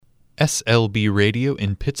SLB Radio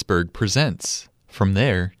in Pittsburgh presents From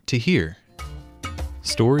There to Here.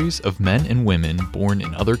 Stories of men and women born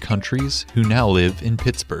in other countries who now live in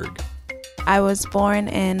Pittsburgh. I was born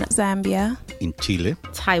in Zambia. In Chile.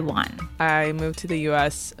 Taiwan. I moved to the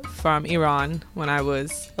U.S. from Iran when I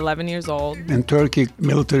was 11 years old. In Turkey,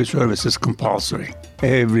 military service is compulsory.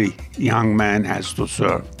 Every young man has to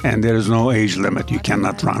serve, and there is no age limit. You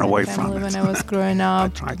cannot run away from it. When I was growing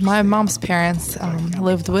up, my mom's parents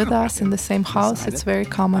lived with us in the same house. It's very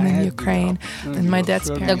common in Ukraine. And my dad's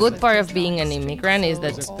parents. The good part of being an immigrant is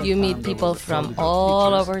that you meet people from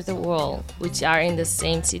all over the world which are in the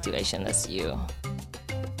same situation as you.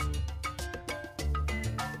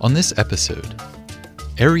 On this episode,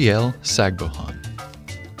 Arielle Sagbohan.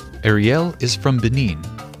 Arielle is from Benin,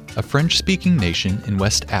 a French-speaking nation in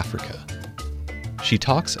West Africa. She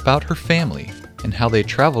talks about her family and how they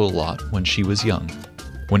traveled a lot when she was young.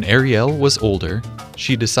 When Arielle was older,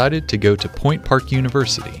 she decided to go to Point Park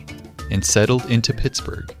University and settled into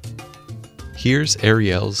Pittsburgh. Here's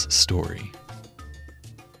Arielle's story.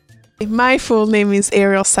 My full name is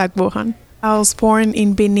Arielle Sagbohan. I was born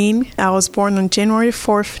in Benin. I was born on January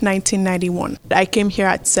 4th, 1991. I came here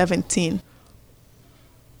at 17.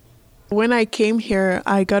 When I came here,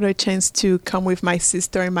 I got a chance to come with my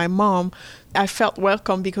sister and my mom. I felt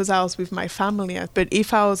welcome because I was with my family. But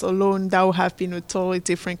if I was alone, that would have been a totally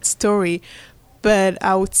different story. But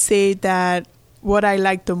I would say that what I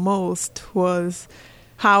liked the most was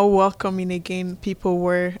how welcoming again people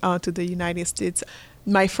were to the United States.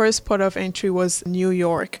 My first port of entry was New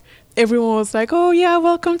York. Everyone was like, oh yeah,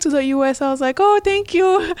 welcome to the US. I was like, oh, thank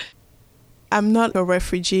you. I'm not a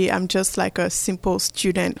refugee. I'm just like a simple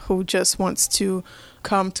student who just wants to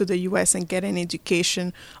come to the US and get an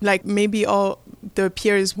education. Like maybe all the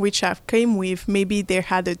peers which I came with, maybe they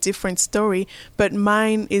had a different story, but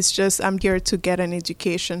mine is just I'm here to get an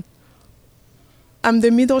education. I'm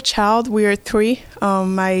the middle child. We are three,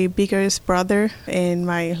 my biggest brother and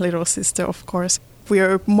my little sister, of course. We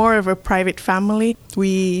are more of a private family.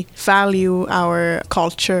 We value our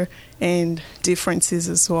culture and differences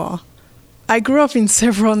as well. I grew up in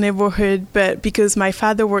several neighborhoods, but because my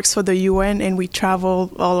father works for the UN and we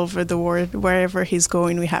travel all over the world, wherever he's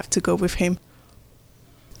going, we have to go with him.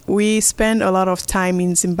 We spend a lot of time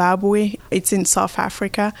in Zimbabwe. It's in South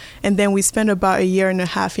Africa. And then we spend about a year and a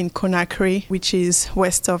half in Conakry, which is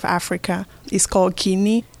west of Africa. It's called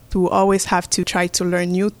Guinea. We always have to try to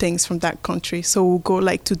learn new things from that country. So we'll go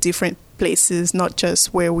like to different places, not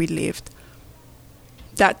just where we lived.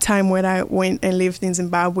 That time when I went and lived in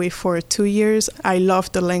Zimbabwe for 2 years, I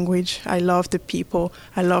loved the language, I loved the people,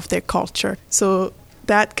 I loved their culture. So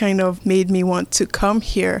that kind of made me want to come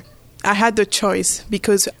here. I had the choice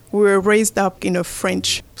because we were raised up in a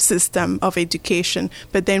French system of education.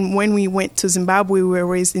 But then when we went to Zimbabwe, we were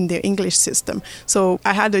raised in the English system. So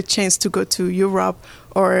I had a chance to go to Europe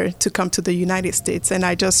or to come to the United States. And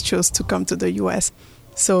I just chose to come to the US.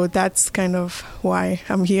 So that's kind of why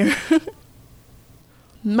I'm here.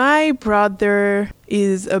 My brother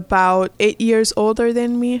is about 8 years older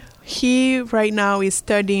than me. He right now is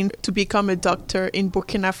studying to become a doctor in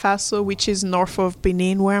Burkina Faso, which is north of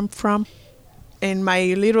Benin, where I'm from. And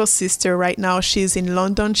my little sister right now, she's in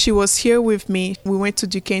London. She was here with me. We went to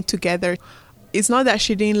Duquesne together. It's not that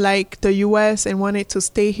she didn't like the U.S. and wanted to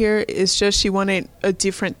stay here. It's just she wanted a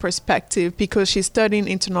different perspective because she's studying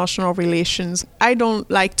international relations. I don't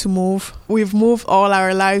like to move. We've moved all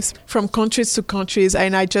our lives from countries to countries,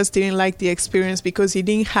 and I just didn't like the experience because he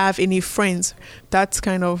didn't have any friends. That's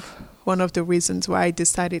kind of one of the reasons why I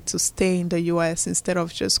decided to stay in the U.S. instead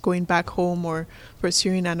of just going back home or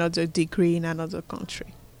pursuing another degree in another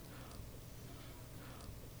country.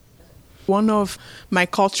 One of my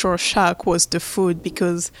cultural shock was the food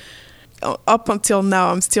because up until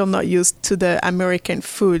now, I'm still not used to the American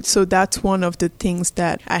food. So that's one of the things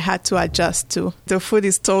that I had to adjust to. The food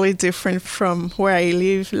is totally different from where I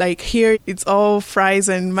live. Like here, it's all fries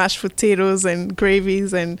and mashed potatoes and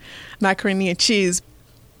gravies and macaroni and cheese.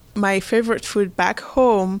 My favorite food back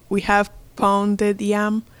home, we have pounded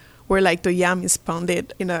yam, where like the yam is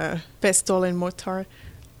pounded in a pestle and mortar.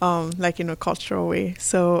 Like in a cultural way.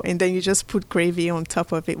 So, and then you just put gravy on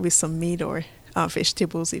top of it with some meat or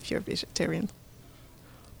vegetables if you're vegetarian.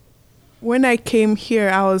 When I came here,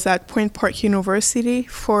 I was at Point Park University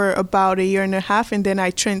for about a year and a half, and then I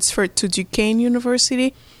transferred to Duquesne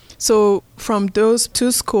University. So from those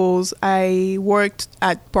two schools, I worked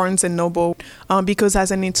at Barnes & Noble because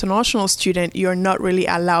as an international student, you're not really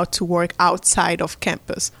allowed to work outside of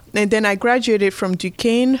campus. And then I graduated from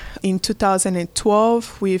Duquesne in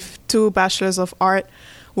 2012 with 2 bachelors of art,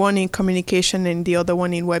 one in communication and the other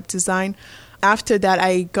one in web design. After that,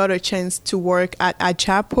 I got a chance to work at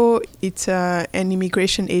AJAPO. It's an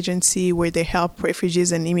immigration agency where they help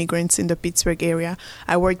refugees and immigrants in the Pittsburgh area.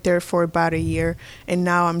 I worked there for about a year, and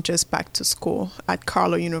now I'm just back to school at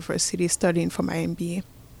Carlow University studying for my MBA.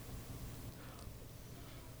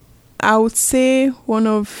 I would say one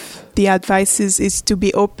of the advices is to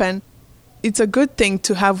be open. It's a good thing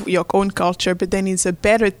to have your own culture, but then it's a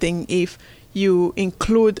better thing if you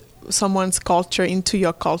include someone's culture into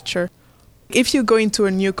your culture. If you go into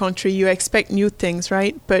a new country, you expect new things,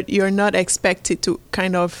 right? But you're not expected to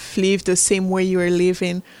kind of live the same way you were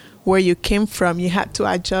living where you came from. You had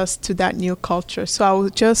to adjust to that new culture. So I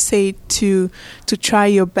would just say to try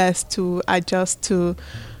your best to adjust to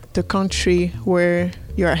the country where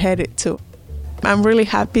you're headed to. I'm really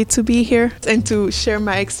happy to be here and to share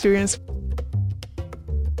my experience.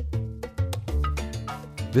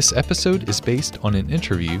 This episode is based on an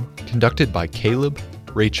interview conducted by Caleb,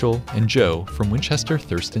 Rachel, and Joe from Winchester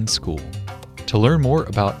Thurston School. To learn more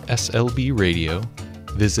about SLB Radio,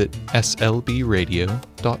 visit slbradio.org.